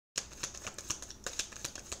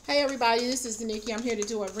Hey everybody, this is Nikki. I'm here to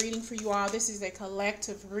do a reading for you all. This is a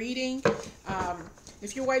collective reading.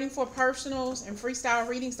 If you're waiting for personals and freestyle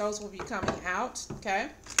readings, those will be coming out. Okay.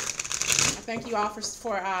 I thank you all for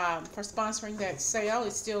sponsoring that sale.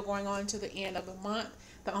 It's still going on to the end of the month.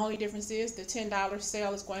 The only difference is the $10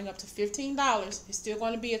 sale is going up to $15. It's still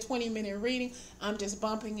going to be a 20-minute reading. I'm just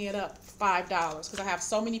bumping it up $5 because I have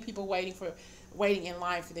so many people waiting in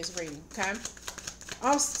line for this reading. Okay.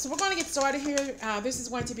 So we're going to get started here. This is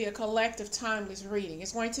going to be a collective timeless reading.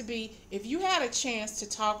 It's going to be, if you had a chance to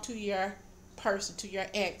talk to your person, to your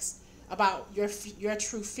ex, about your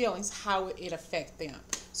true feelings, how would it affect them?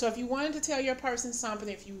 So if you wanted to tell your person something,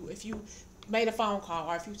 if you made a phone call,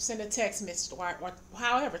 or if you send a text message, or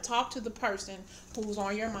however, talk to the person who's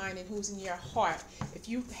on your mind and who's in your heart. If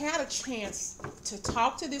you had a chance to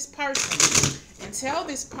talk to this person and tell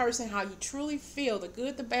this person how you truly feel, the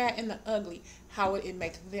good, the bad, and the ugly, how would it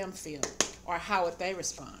make them feel, or how would they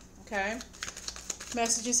respond? Okay.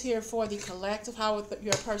 Messages here for the collective. How would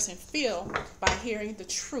your person feel by hearing the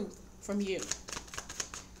truth from you?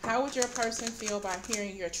 How would your person feel by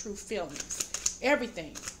hearing your true feelings?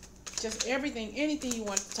 Everything. Just everything, anything you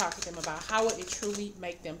want to talk to them about. How would it truly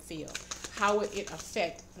make them feel? How would it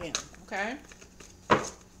affect them? Okay?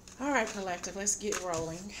 All right, collective, let's get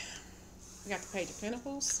rolling. We got the Page of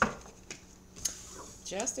Pentacles.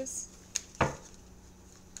 Justice.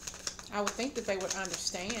 I would think that they would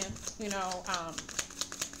understand,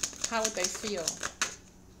 how would they feel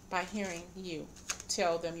by hearing you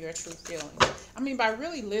tell them your true feelings? I mean, by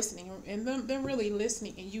really listening, and them really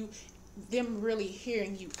listening, and them really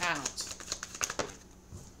hearing you out.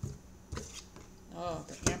 Oh,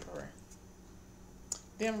 the Emperor.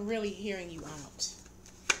 Them really hearing you out.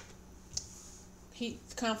 He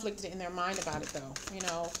conflicted in their mind about it, though.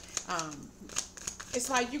 It's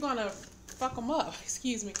like you're going to fuck them up.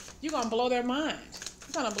 Excuse me. You're going to blow their mind.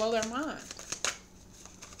 You're going to blow their mind.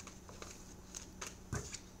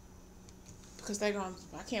 Because they're going,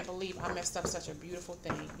 I can't believe I messed up such a beautiful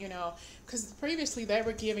thing, because previously they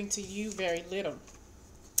were giving to you very little,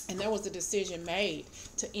 and there was a decision made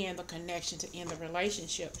to end the connection, to end the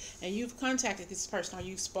relationship, and you've contacted this person, or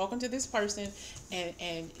you've spoken to this person,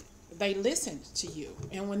 and they listened to you,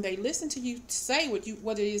 and when they listened to you say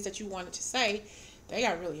what it is that you wanted to say, they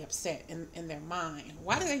got really upset in their mind.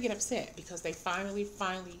 Why did they get upset? Because they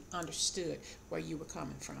finally understood where you were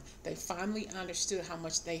coming from. They finally understood how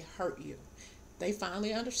much they hurt you. They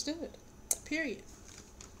finally understood. Period.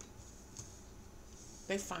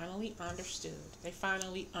 They finally understood. They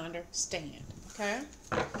finally understand. Okay?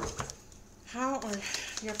 How are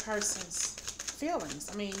your person's feelings?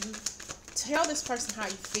 I mean, you tell this person how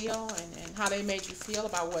you feel and how they made you feel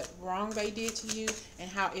about what wrong they did to you and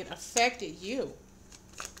how it affected you.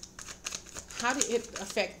 How did it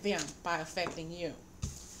affect them by affecting you?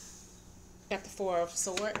 Got the Four of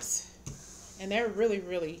Swords. And they're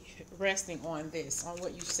really resting on this, on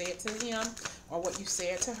what you said to him or what you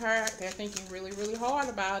said to her. They're thinking really hard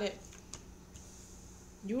about it.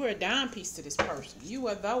 You were a dime piece to this person. You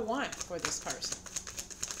were the one for this person.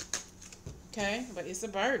 Okay? But it's a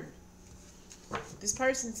burden. This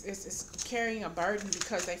person is carrying a burden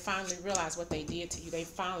because they finally realized what they did to you. They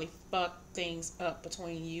finally fucked things up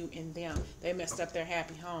between you and them. They messed up their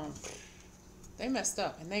happy home. They messed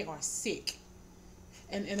up and they are sick.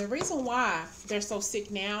 And the reason why they're so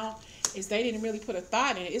sick now is they didn't really put a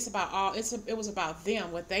thought in it. It was about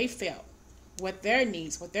them, what they felt, what their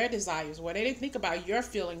needs, what their desires were. They didn't think about your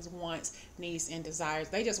feelings, wants, needs, and desires.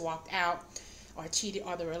 They just walked out or cheated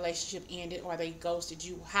or the relationship ended or they ghosted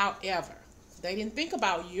you. However, they didn't think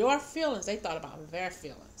about your feelings. They thought about their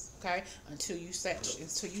feelings, okay? Until you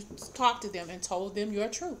talked to them and told them your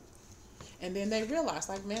truth. And then they realized,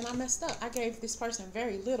 like, man, I messed up. I gave this person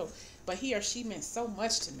very little, but he or she meant so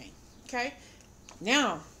much to me, okay?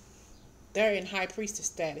 Now, they're in high priestess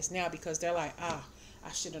status now because they're like, I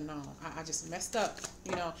should have known. I just messed up,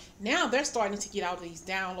 Now they're starting to get out of these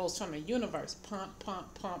downloads from the universe. Pump,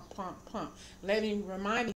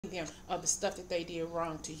 reminding them of the stuff that they did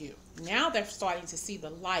wrong to you. Now they're starting to see the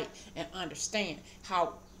light and understand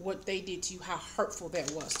what they did to you, how hurtful that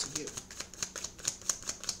was to you.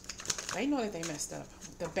 They know that they messed up.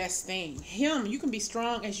 The best thing. You can be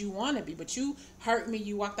strong as you want to be, but you hurt me.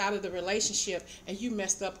 You walked out of the relationship and you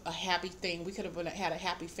messed up a happy thing. We could have had a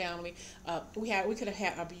happy family. We could have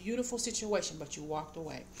had a beautiful situation, but you walked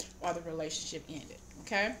away or the relationship ended.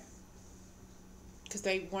 Okay? Because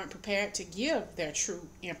they weren't prepared to give their true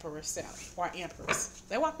emperor self or empress.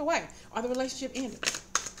 They walked away or the relationship ended.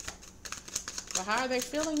 But how are they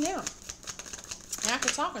feeling now? After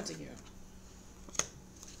talking to you.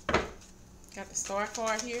 Got the Star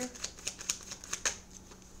card here.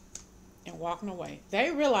 and walking away.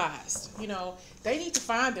 They realized, you know, they need to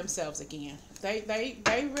find themselves again.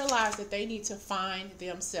 They realize that they need to find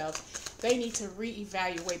themselves. They need to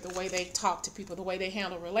reevaluate the way they talk to people, the way they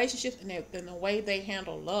handle relationships, and the way they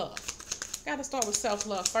handle love. Got to start with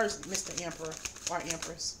self-love first, Mr. Emperor or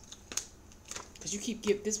Empress. Because you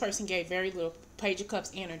keep this person gave very little Page of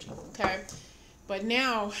Cups energy, okay? But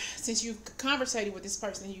now, since you've conversated with this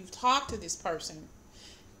person and you've talked to this person,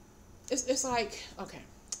 it's like, okay,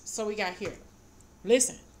 so we got here.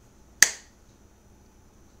 Listen.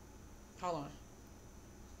 Hold on.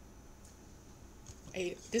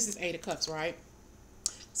 This is 8 of Cups, right?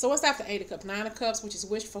 So what's after 8 of Cups? 9 of Cups, which is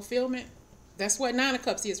wish fulfillment. That's what 9 of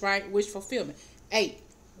Cups is, right? Wish fulfillment. 8.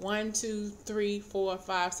 1, 2, 3, 4,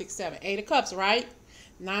 5, 6, 7. 8 of Cups, right?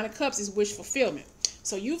 9 of Cups is wish fulfillment.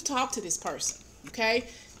 So you've talked to this person, okay?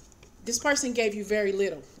 This person gave you very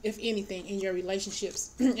little, if anything, in your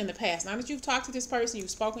relationships in the past. Now that you've talked to this person, you've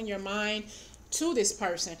spoken your mind to this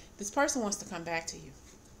person wants to come back to you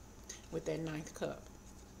with that 9th cup.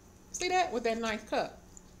 See that? With that 9th cup.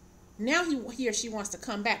 Now he or she wants to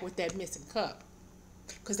come back with that missing cup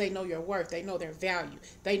because they know your worth. They know their value.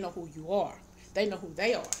 They know who you are. They know who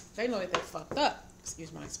they are. They know that they're fucked up.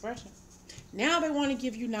 Excuse my expression. Now they want to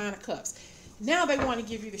give you 9 of Cups. Now they want to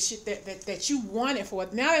give you the shit that you wanted for.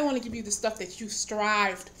 Now they want to give you the stuff that you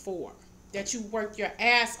strived for, that you worked your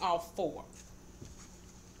ass off for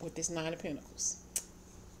with this 9 of Pentacles.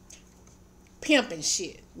 Pimping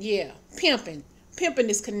shit. Yeah, pimping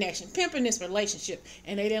this connection, pimping this relationship.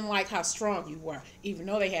 And they didn't like how strong you were, even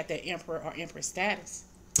though they had that Emperor or Empress status.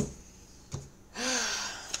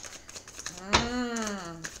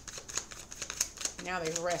 Now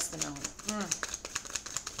they're resting on it.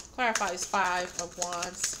 Clarify this 5 of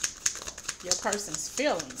Wands. Your person's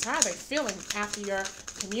feelings. How are they feeling after your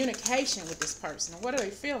communication with this person? What are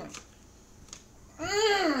they feeling?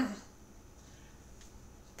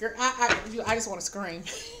 Girl, I just want to scream.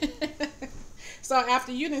 So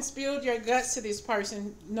after you done spilled your guts to this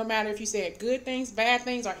person, no matter if you said good things, bad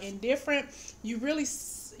things, or indifferent, you really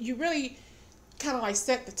kind of like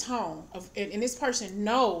set the tone of, and this person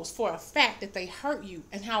knows for a fact that they hurt you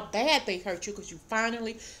and how bad they hurt you, because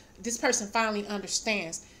this person finally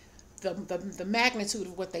understands the magnitude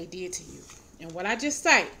of what they did to you. And what I just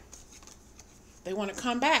say, they want to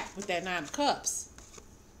come back with that 9 of Cups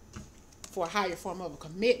for a higher form of a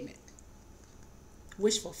commitment,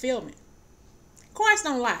 wish fulfillment. Cards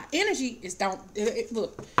don't lie. Energy is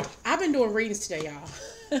look, I've been doing readings today, y'all.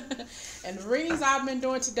 And the readings I've been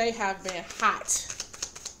doing today have been hot.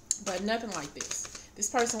 But nothing like this. This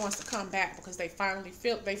person wants to come back because they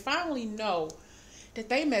finally know that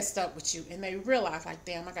they messed up with you, and they realize, like,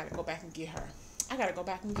 damn, I gotta go back and get her. I gotta go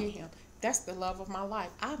back and get him. That's the love of my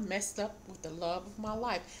life. I messed up with the love of my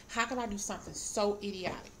life. How could I do something so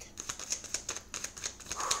idiotic?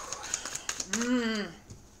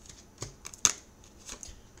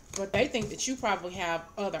 But they think that you probably have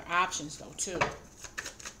other options, though, too.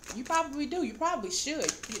 You probably do. You probably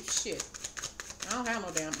should. Shit. I don't have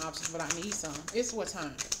no damn options, but I need some. It's what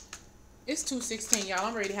time? It's 2:16, y'all.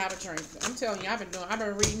 I'm ready to have a drink. I'm telling you, I've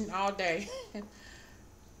been reading all day.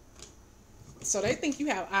 So they think you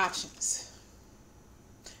have options.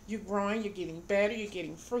 You're growing, you're getting better, you're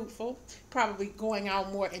getting fruitful, probably going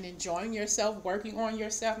out more and enjoying yourself, working on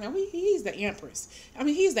yourself. Now, he's the Empress. I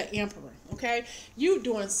mean, he's the Emperor, okay? You're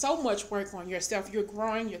doing so much work on yourself. You're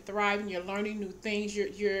growing, you're thriving, you're learning new things.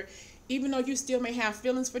 You're even though you still may have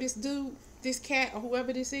feelings for this dude, this cat, or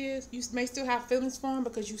whoever this is, you may still have feelings for him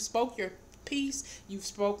because you spoke your peace, you've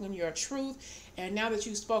spoken your truth, and now that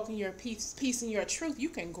you've spoken your peace and your truth, you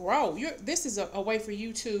can grow. This is a way for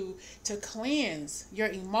you to cleanse your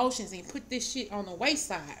emotions and put this shit on the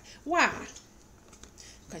wayside. Why?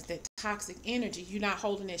 Because that toxic energy, you're not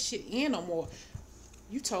holding that shit in no more.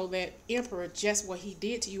 You told that Emperor just what he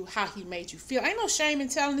did to you, how he made you feel. Ain't no shame in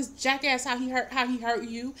telling this jackass how he hurt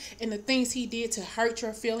you and the things he did to hurt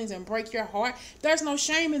your feelings and break your heart. There's no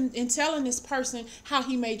shame in telling this person how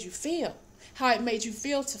he made you feel, how it made you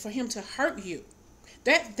feel for him to hurt you.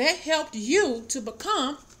 That helped you to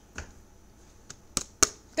become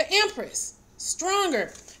the Empress,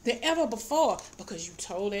 stronger than ever before, because you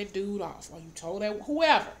told that dude off, or you told that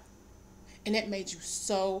whoever, and that made you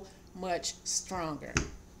so much stronger.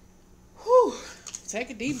 Whew. Take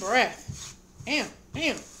a deep breath. Damn.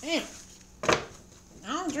 I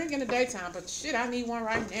don't drink in the daytime, but shit, I need one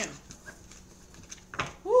right now.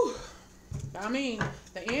 Whew. I mean,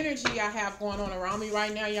 the energy I have going on around me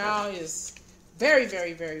right now, y'all, is very,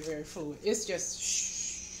 very, very, very fluid. It's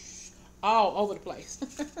just all over the place.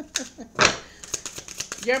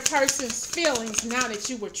 Your person's feelings, now that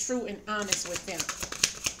you were true and honest with them.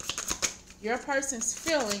 your person's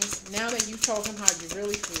feelings now that you told them how you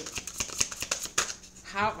really feel.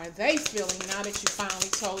 How are they feeling now that you finally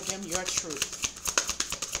told them your truth?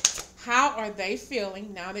 How are they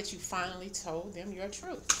feeling now that you finally told them your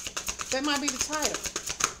truth? That might be the title.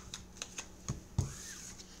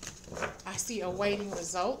 I see awaiting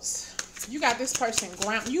results. You got this person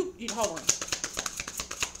ground. You hold on.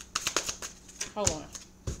 Hold on.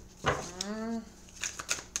 I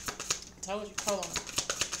told you. Hold on.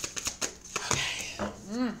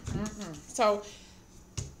 Okay. So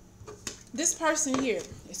this person here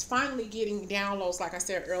is finally getting downloads, like I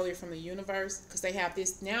said earlier, from the universe, because they have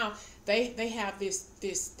this now. They have this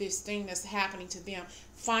thing that's happening to them.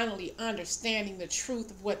 Finally understanding the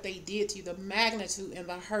truth of what they did to you, the magnitude and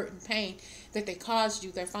the hurt and pain that they caused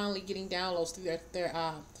you. They're finally getting downloads through their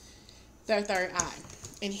third eye.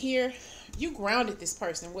 And here, you grounded this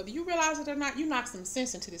person, whether you realize it or not. You knocked some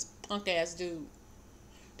sense into this punk ass dude.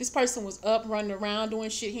 This person was up running around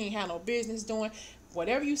doing shit he ain't had no business doing.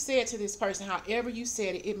 Whatever you said to this person, however you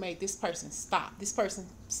said it, it made this person stop. This person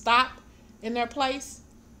stopped in their place.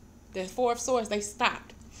 The Four of Swords, they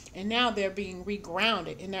stopped. And now they're being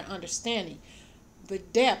regrounded in their understanding the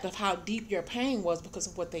depth of how deep your pain was because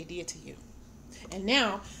of what they did to you. And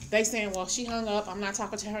now they saying, well, she hung up. I'm not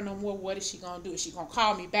talking to her no more. What is she going to do? Is she going to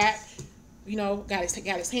call me back? You know, got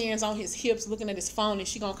his hands on his hips, looking at his phone. Is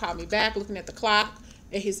she going to call me back? Looking at the clock,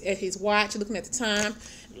 at his watch, looking at the time,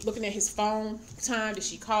 looking at his phone time. Did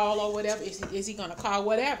she call or whatever? Is he going to call?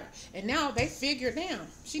 Whatever. And now they figured down.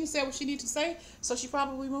 She didn't say what she needed to say, so she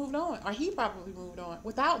probably moved on. Or he probably moved on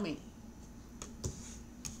without me.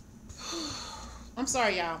 I'm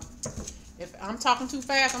sorry, y'all. If I'm talking too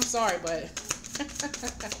fast, I'm sorry, but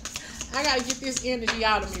I got to get this energy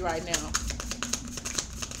out of me right now.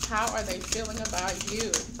 How are they feeling about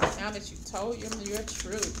you now that you told them your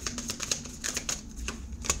truth?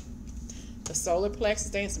 The solar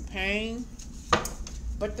plexus, they in some pain.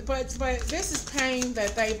 But this is pain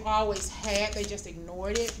that they've always had. They just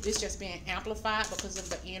ignored it. It's just being amplified because of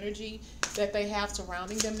the energy that they have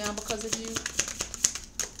surrounding them now because of you.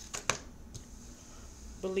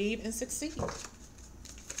 Believe and succeed.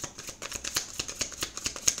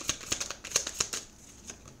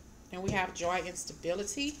 And we have joy and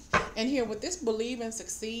stability. And here with this believe and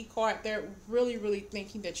succeed card, they're really, really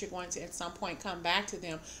thinking that you're going to at some point come back to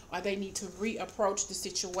them, or they need to reapproach the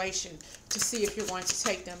situation to see if you're going to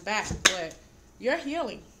take them back. But your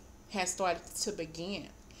healing has started to begin.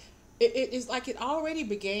 It is like it already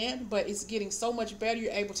began, but it's getting so much better.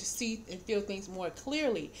 You're able to see and feel things more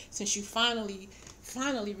clearly since you finally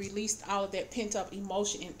released all of that pent-up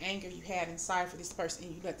emotion and anger you had inside for this person,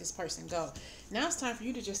 and you let this person go. Now it's time for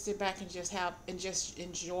you to just sit back and just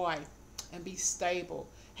enjoy and be stable.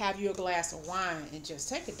 Have you a glass of wine and just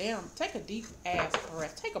take a deep ass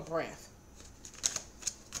breath. Take a breath.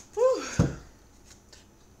 Whew.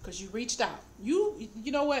 Because you reached out. You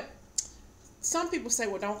know what? Some people say,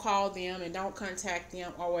 well, don't call them and don't contact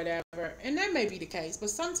them or whatever. And that may be the case.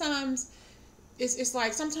 But sometimes it's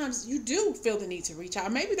like sometimes you do feel the need to reach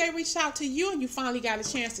out. Maybe they reached out to you and you finally got a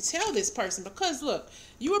chance to tell this person. Because, look,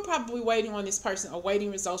 you were probably waiting on this person,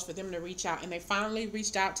 awaiting results for them to reach out. And they finally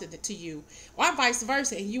reached out to you. Or vice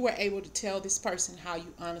versa. And you were able to tell this person how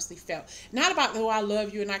you honestly felt. Not about, oh, I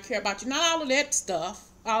love you and I care about you. Not all of that stuff.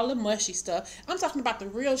 All the mushy stuff. I'm talking about the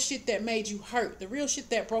real shit that made you hurt. The real shit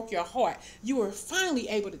that broke your heart. You were finally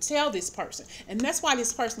able to tell this person. And that's why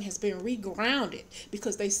this person has been regrounded.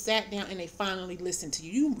 Because they sat down and they finally listened to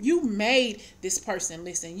you. You made this person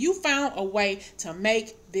listen. You found a way to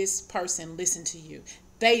make this person listen to you.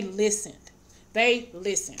 They listened. They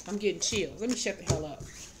listened. I'm getting chills. Let me shut the hell up.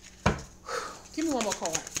 Give me one more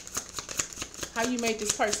card. How you made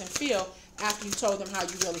this person feel after you told them how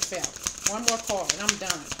you really felt. One more card and I'm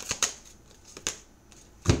done.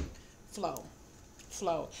 Flow.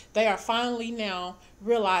 Flow. They are finally now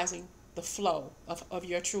realizing the flow of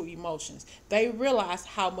your true emotions. They realize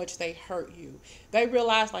how much they hurt you. They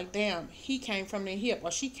realize, like, damn, he came from the hip,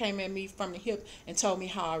 or she came at me from the hip and told me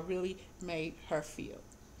how I really made her feel.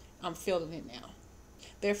 I'm feeling it now.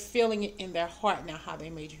 They're feeling it in their heart now, how they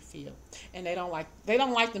made you feel. And they don't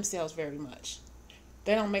like themselves very much.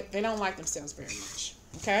 They don't like themselves very much.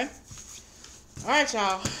 Okay? All right,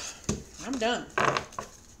 y'all. I'm done.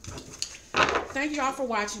 Thank you all for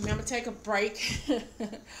watching. I'm going to take a break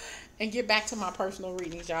and get back to my personal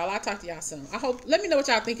readings, y'all. I'll talk to y'all soon. Let me know what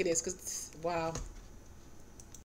y'all think of this, because, wow.